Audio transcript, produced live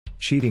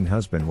Cheating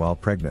husband while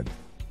pregnant.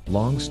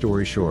 Long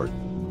story short,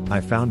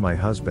 I found my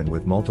husband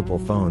with multiple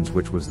phones,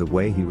 which was the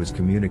way he was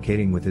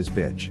communicating with his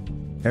bitch.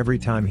 Every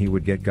time he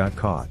would got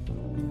caught.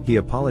 He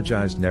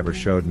apologized, never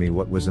showed me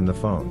what was in the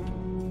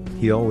phone.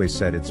 He always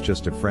said it's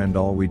just a friend,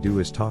 all we do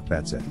is talk,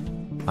 that's it.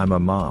 I'm a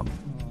mom.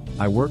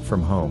 I work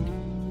from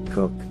home.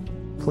 Cook,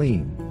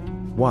 clean,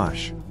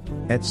 wash,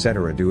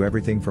 etc. Do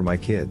everything for my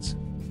kids.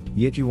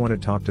 Yet you want to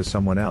talk to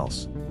someone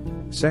else.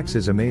 Sex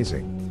is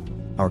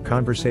amazing. Our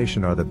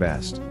conversation are the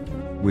best.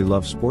 We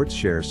love sports,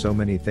 share so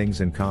many things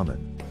in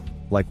common.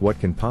 Like, what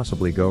can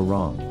possibly go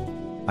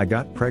wrong? I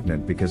got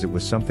pregnant because it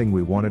was something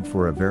we wanted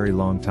for a very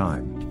long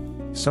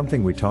time.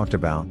 Something we talked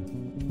about.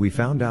 We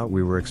found out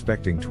we were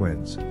expecting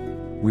twins.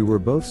 We were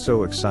both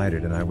so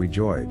excited and I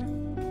rejoiced.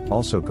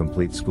 Also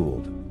complete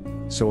schooled.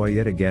 So I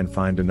yet again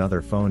find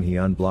another phone he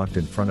unblocked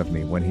in front of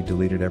me when he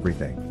deleted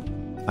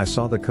everything. I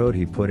saw the code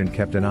he put and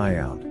kept an eye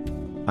out.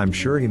 I'm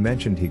sure he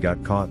mentioned he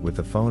got caught with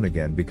the phone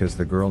again because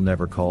the girl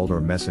never called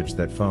or messaged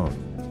that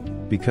phone.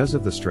 Because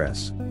of the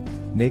stress.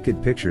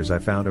 Naked pictures I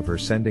found of her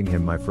sending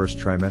him my first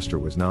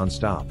trimester was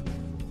non-stop.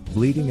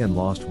 Bleeding and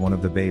lost one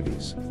of the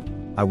babies.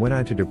 I went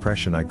into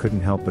depression, I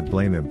couldn't help but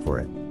blame him for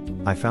it.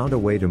 I found a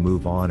way to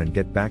move on and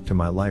get back to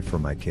my life for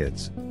my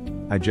kids.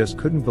 I just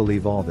couldn't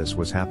believe all this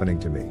was happening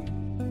to me.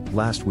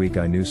 Last week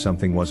I knew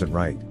something wasn't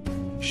right.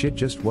 Shit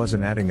just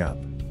wasn't adding up.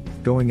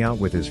 Going out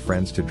with his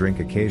friends to drink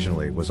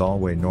occasionally was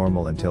always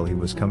normal until he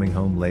was coming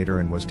home later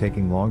and was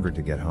taking longer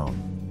to get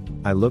home.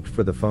 I looked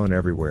for the phone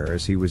everywhere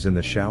as he was in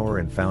the shower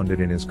and found it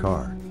in his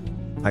car.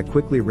 I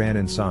quickly ran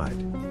inside.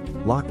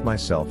 Locked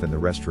myself in the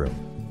restroom.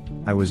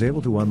 I was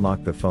able to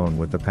unlock the phone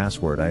with the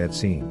password I had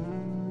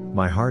seen.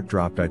 My heart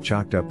dropped, I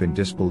choked up in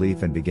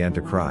disbelief and began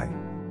to cry.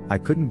 I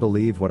couldn't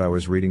believe what I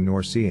was reading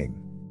nor seeing.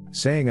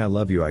 Saying I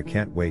love you, I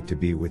can't wait to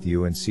be with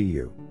you and see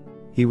you.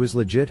 He was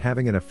legit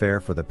having an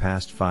affair for the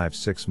past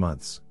 5-6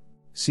 months.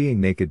 Seeing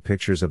naked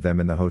pictures of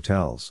them in the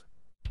hotels.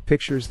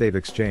 Pictures they've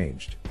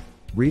exchanged.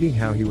 Reading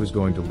how he was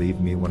going to leave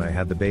me when I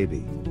had the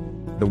baby.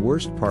 The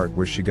worst part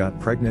was she got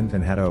pregnant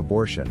and had an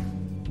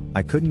abortion.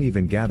 I couldn't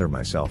even gather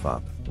myself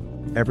up.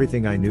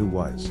 Everything I knew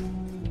was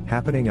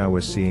happening I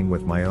was seeing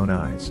with my own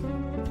eyes.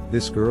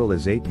 This girl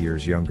is 8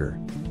 years younger.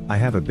 I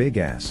have a big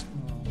ass.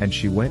 And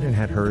she went and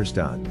had hers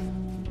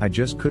done. I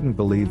just couldn't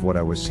believe what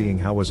I was seeing.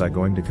 How was I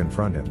going to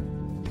confront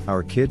him?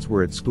 Our kids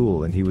were at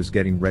school and he was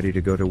getting ready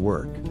to go to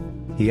work.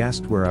 He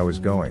asked where I was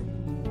going.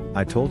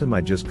 I told him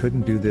I just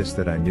couldn't do this,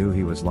 that I knew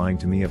he was lying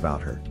to me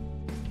about her.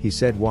 He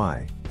said,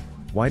 why?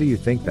 Why do you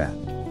think that?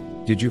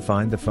 Did you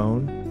find the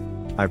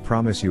phone? I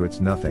promise you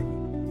it's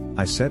nothing.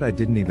 I said I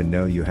didn't even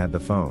know you had the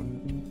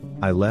phone.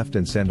 I left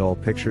and sent all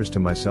pictures to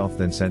myself,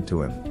 then sent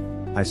to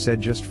him. I said,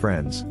 just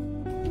friends.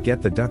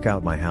 Get the duck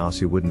out my house.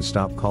 He wouldn't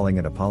stop calling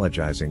and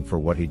apologizing for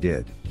what he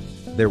did.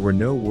 There were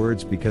no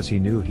words because he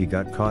knew he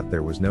got caught.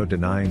 There was no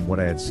denying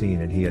what I had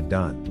seen and he had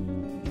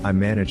done. I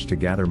managed to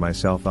gather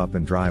myself up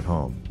and drive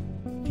home.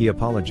 He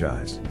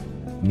apologized,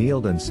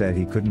 kneeled and said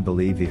he couldn't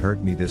believe he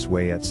hurt me this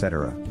way,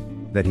 etc.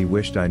 That he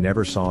wished I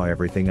never saw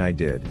everything I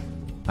did.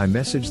 I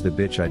messaged the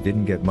bitch. I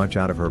didn't get much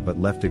out of her but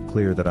left it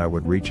clear that I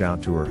would reach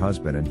out to her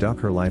husband and duck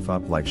her life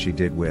up like she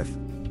did with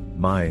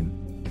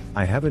mine.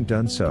 I haven't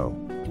done so.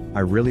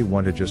 I really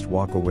want to just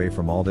walk away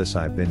from all this.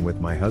 I've been with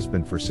my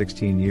husband for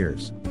 16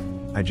 years.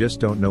 I just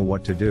don't know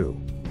what to do.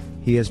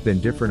 He has been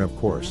different, of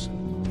course.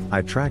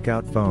 I track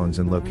out phones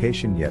and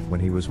location, yet when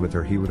he was with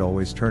her he would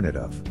always turn it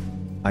off.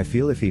 I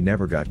feel if he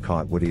never got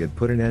caught, would he have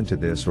put an end to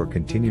this or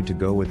continued to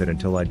go with it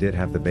until I did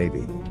have the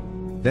baby?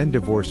 Then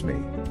divorce me.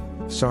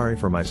 Sorry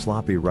for my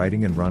sloppy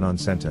writing and run-on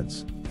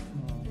sentence.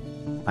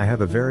 I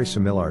have a very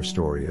similar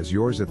story as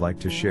yours I'd like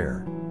to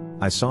share.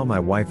 I saw my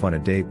wife on a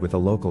date with a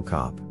local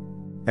cop.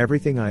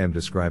 Everything I am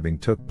describing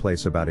took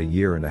place about a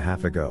year and a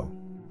half ago.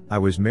 I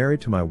was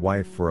married to my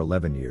wife for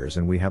 11 years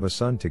and we have a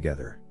son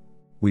together.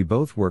 We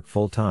both work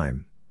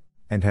full-time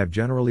and have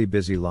generally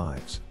busy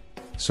lives.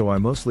 So I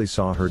mostly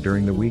saw her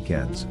during the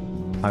weekends.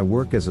 I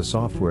work as a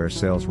software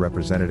sales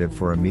representative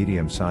for a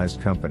medium-sized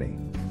company.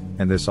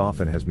 And this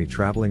often has me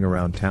traveling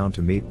around town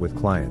to meet with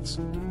clients.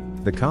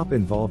 The cop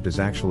involved is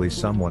actually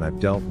someone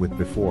I've dealt with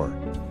before.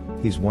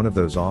 He's one of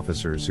those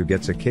officers who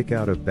gets a kick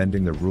out of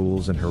bending the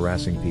rules and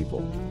harassing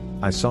people.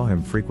 I saw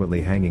him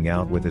frequently hanging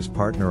out with his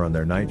partner on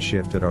their night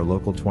shift at our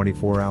local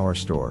 24-hour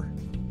store.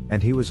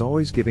 And he was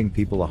always giving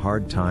people a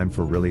hard time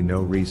for really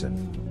no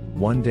reason.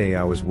 One day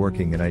I was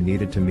working and I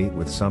needed to meet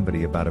with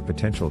somebody about a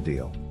potential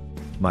deal.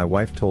 My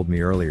wife told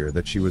me earlier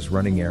that she was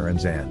running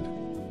errands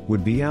and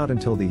would be out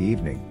until the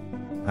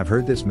evening. I've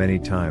heard this many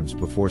times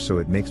before, so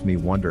it makes me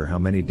wonder how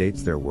many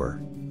dates there were.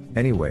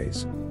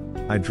 Anyways,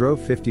 I drove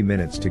 50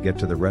 minutes to get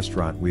to the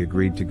restaurant we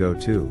agreed to go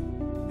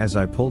to. As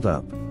I pulled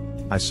up,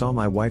 I saw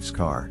my wife's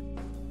car.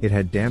 It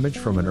had damage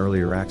from an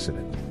earlier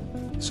accident.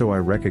 So I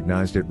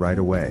recognized it right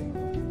away.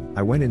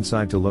 I went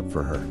inside to look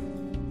for her.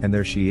 And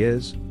there she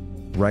is,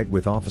 right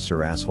with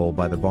Officer Asshole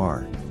by the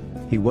bar.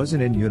 He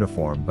wasn't in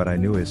uniform but I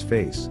knew his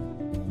face.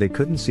 They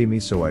couldn't see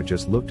me, so I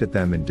just looked at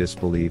them in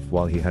disbelief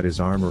while he had his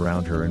arm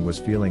around her and was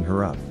feeling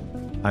her up.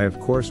 I of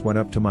course went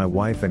up to my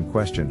wife and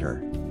questioned her.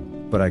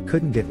 But I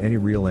couldn't get any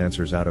real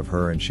answers out of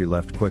her and she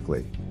left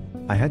quickly.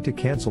 I had to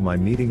cancel my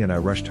meeting and I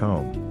rushed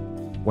home.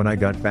 When I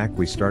got back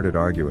we started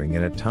arguing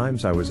and at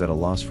times I was at a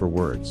loss for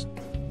words.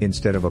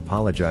 Instead of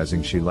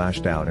apologizing she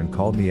lashed out and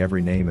called me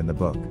every name in the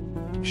book.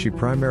 She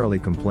primarily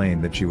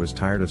complained that she was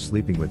tired of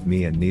sleeping with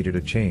me and needed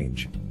a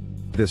change.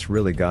 This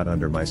really got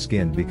under my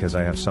skin because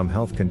I have some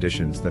health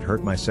conditions that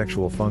hurt my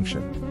sexual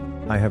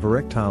function. I have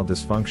erectile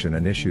dysfunction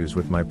and issues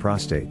with my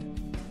prostate.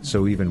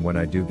 So even when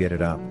I do get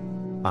it up,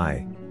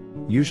 I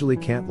usually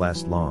can't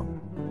last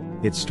long.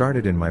 It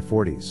started in my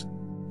 40s.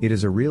 It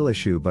is a real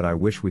issue but I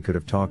wish we could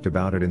have talked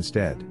about it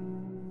instead.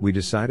 We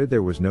decided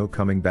there was no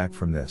coming back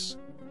from this.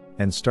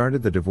 And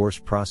started the divorce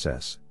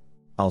process.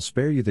 I'll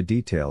spare you the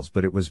details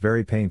but it was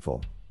very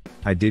painful.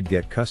 I did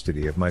get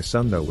custody of my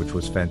son though, which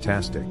was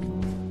fantastic.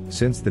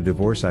 Since the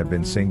divorce I've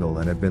been single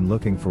and have been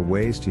looking for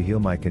ways to heal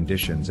my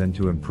conditions and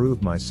to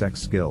improve my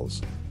sex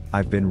skills.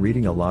 I've been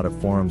reading a lot of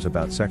forums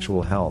about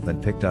sexual health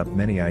and picked up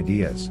many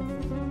ideas.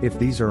 If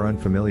these are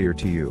unfamiliar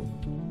to you,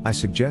 I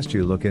suggest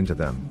you look into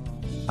them.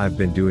 I've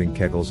been doing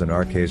Kegels and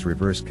RKs,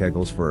 reverse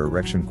Kegels for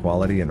erection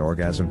quality and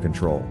orgasm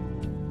control.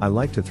 I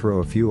like to throw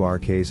a few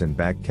RKs and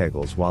back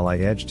Kegels while I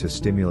edge to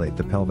stimulate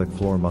the pelvic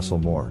floor muscle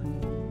more.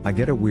 I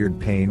get a weird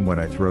pain when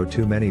I throw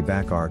too many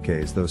back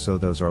RKs though, so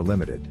those are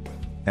limited.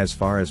 As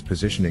far as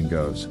positioning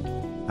goes,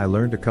 I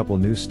learned a couple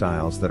new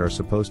styles that are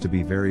supposed to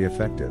be very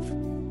effective.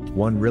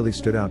 One really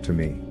stood out to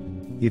me.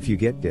 If you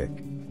get dick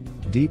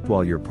deep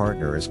while your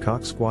partner is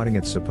cock squatting,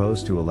 it's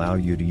supposed to allow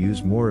you to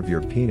use more of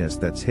your penis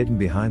that's hidden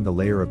behind the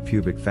layer of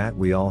pubic fat.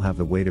 We all have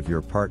the weight of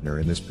your partner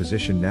in this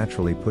position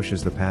naturally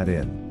pushes the pad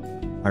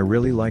in. I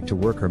really like to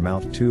work her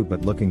mouth too,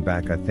 but looking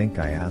back I think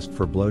I asked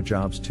for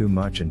blowjobs too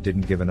much and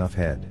didn't give enough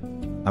head.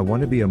 I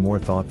want to be a more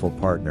thoughtful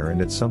partner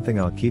and it's something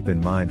I'll keep in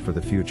mind for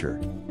the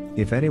future.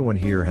 If anyone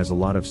here has a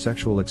lot of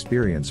sexual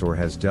experience or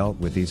has dealt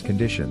with these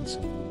conditions,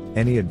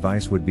 any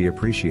advice would be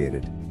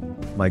appreciated.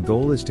 My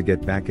goal is to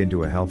get back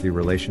into a healthy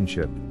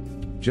relationship.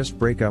 Just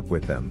break up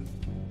with them.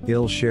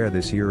 I'll share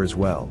this here as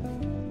well.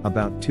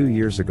 About 2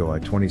 years ago I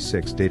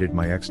 26 dated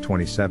my ex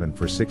 27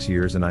 for 6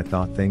 years and I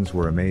thought things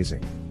were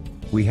amazing.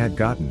 We had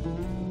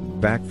gotten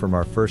back from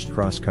our first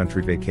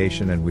cross-country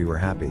vacation and we were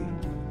happy.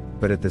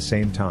 But at the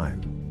same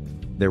time,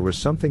 there was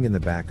something in the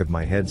back of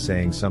my head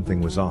saying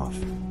something was off.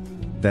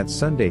 That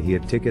Sunday he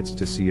had tickets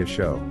to see a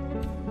show.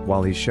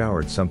 While he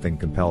showered something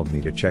compelled me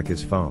to check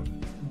his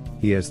phone.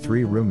 He has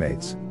 3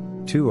 roommates.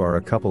 2 are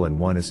a couple and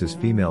 1 is his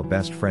female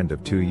best friend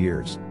of 2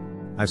 years.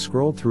 I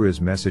scrolled through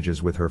his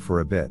messages with her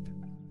for a bit.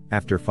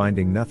 After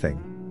finding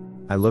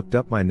nothing, I looked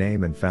up my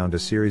name and found a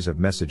series of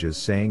messages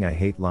saying I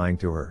hate lying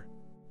to her.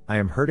 I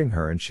am hurting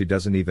her and she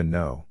doesn't even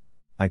know.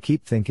 I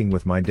keep thinking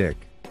with my dick.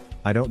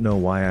 I don't know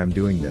why I'm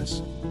doing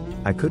this.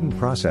 I couldn't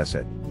process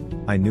it.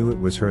 I knew it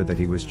was her that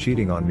he was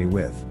cheating on me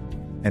with.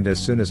 And as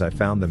soon as I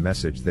found the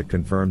message that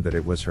confirmed that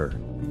it was her,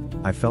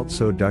 I felt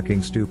so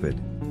ducking stupid.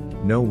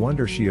 No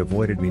wonder she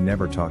avoided me,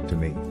 never talked to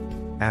me.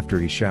 After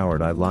he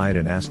showered I lied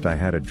and asked, I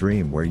had a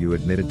dream where you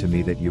admitted to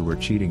me that you were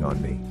cheating on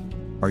me.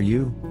 Are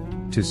you?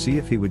 To see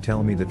if he would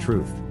tell me the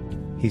truth.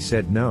 He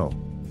said no.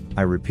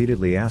 I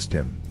repeatedly asked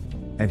him.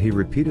 And he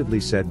repeatedly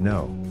said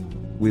no.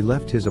 We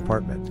left his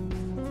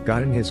apartment.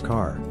 Got in his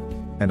car.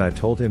 And I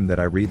told him that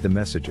I read the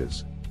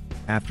messages.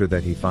 After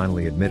that he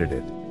finally admitted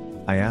it.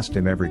 I asked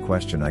him every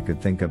question I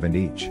could think of and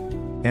each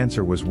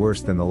answer was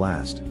worse than the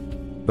last.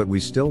 But we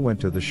still went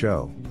to the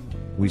show.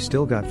 We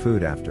still got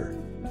food after.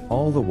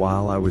 All the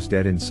while I was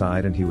dead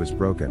inside and he was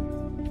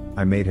broken.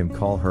 I made him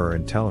call her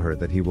and tell her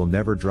that he will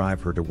never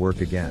drive her to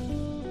work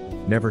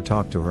again. Never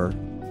talk to her.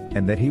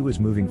 And that he was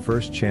moving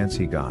first chance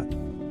he got.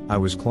 I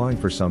was clawing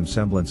for some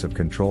semblance of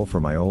control for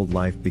my old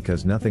life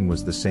because nothing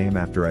was the same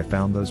after I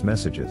found those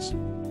messages.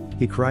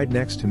 He cried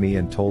next to me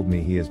and told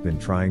me he has been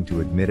trying to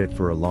admit it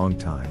for a long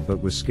time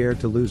but was scared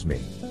to lose me.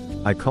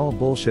 I call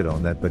bullshit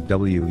on that, but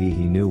he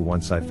knew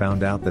once I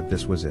found out that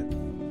this was it.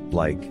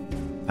 Like,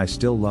 I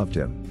still loved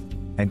him.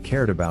 And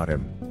cared about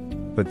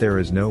him. But there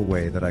is no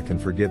way that I can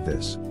forgive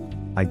this.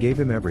 I gave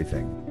him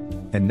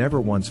everything. And never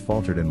once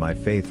faltered in my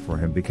faith for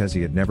him because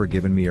he had never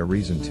given me a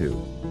reason to.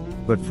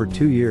 But for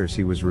 2 years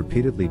he was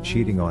repeatedly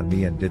cheating on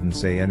me and didn't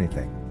say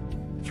anything.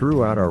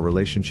 Throughout our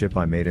relationship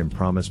I made him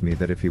promise me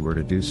that if he were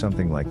to do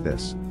something like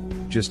this,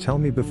 just tell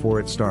me before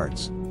it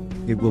starts.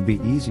 It will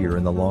be easier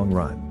in the long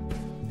run.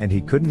 And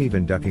he couldn't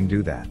even ducking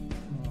do that.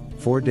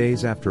 4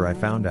 days after I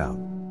found out,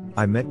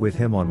 I met with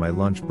him on my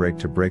lunch break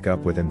to break up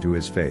with him to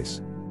his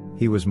face.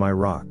 He was my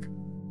rock.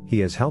 He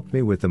has helped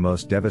me with the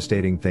most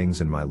devastating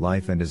things in my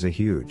life and is a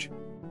huge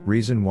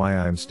reason why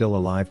I am still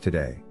alive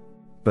today.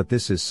 But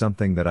this is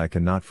something that I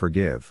cannot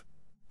forgive.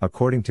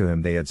 According to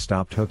him they had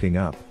stopped hooking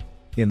up.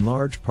 In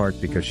large part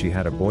because she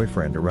had a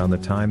boyfriend around the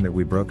time that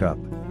we broke up.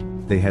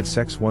 They had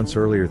sex once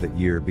earlier that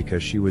year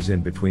because she was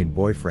in between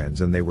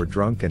boyfriends and they were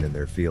drunk and in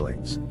their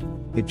feelings.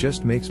 It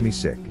just makes me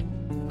sick.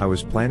 I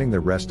was planning the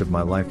rest of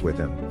my life with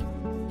him.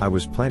 I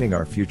was planning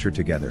our future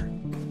together.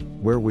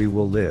 Where we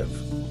will live.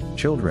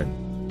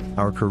 Children.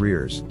 Our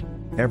careers.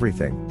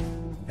 Everything.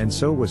 And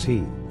so was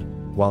he.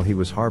 while he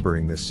was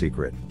harboring this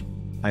secret.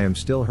 I am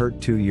still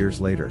hurt 2 years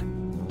later.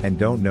 And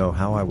don't know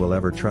how I will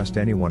ever trust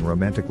anyone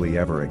romantically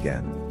ever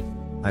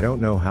again. I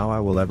don't know how I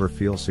will ever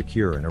feel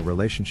secure in a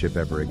relationship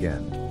ever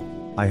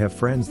again. I have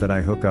friends that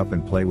I hook up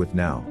and play with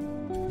now.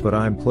 But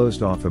I'm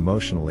closed off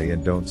emotionally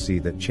and don't see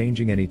that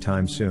changing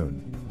anytime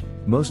soon.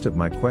 Most of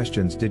my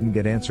questions didn't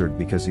get answered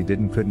because he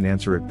couldn't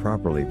answer it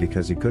properly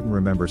because he couldn't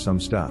remember some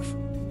stuff.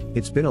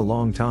 It's been a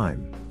long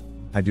time.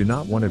 I do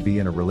not want to be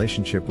in a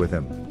relationship with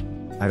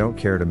him. I don't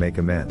care to make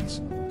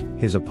amends.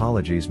 His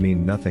apologies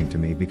mean nothing to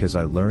me because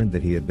I learned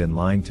that he had been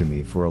lying to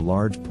me for a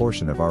large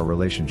portion of our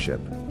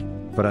relationship.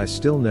 But I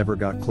still never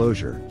got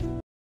closure.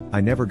 I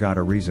never got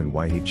a reason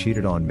why he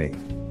cheated on me.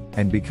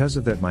 And because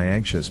of that, my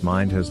anxious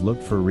mind has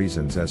looked for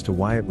reasons as to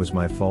why it was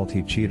my fault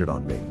he cheated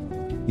on me.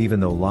 Even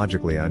though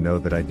logically I know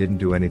that I didn't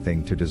do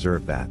anything to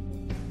deserve that.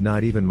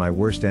 Not even my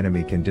worst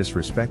enemy can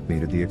disrespect me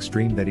to the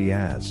extreme that he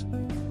has.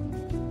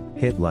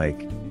 Hit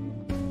like.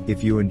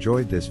 If you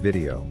enjoyed this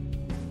video,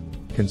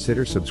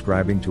 consider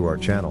subscribing to our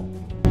channel.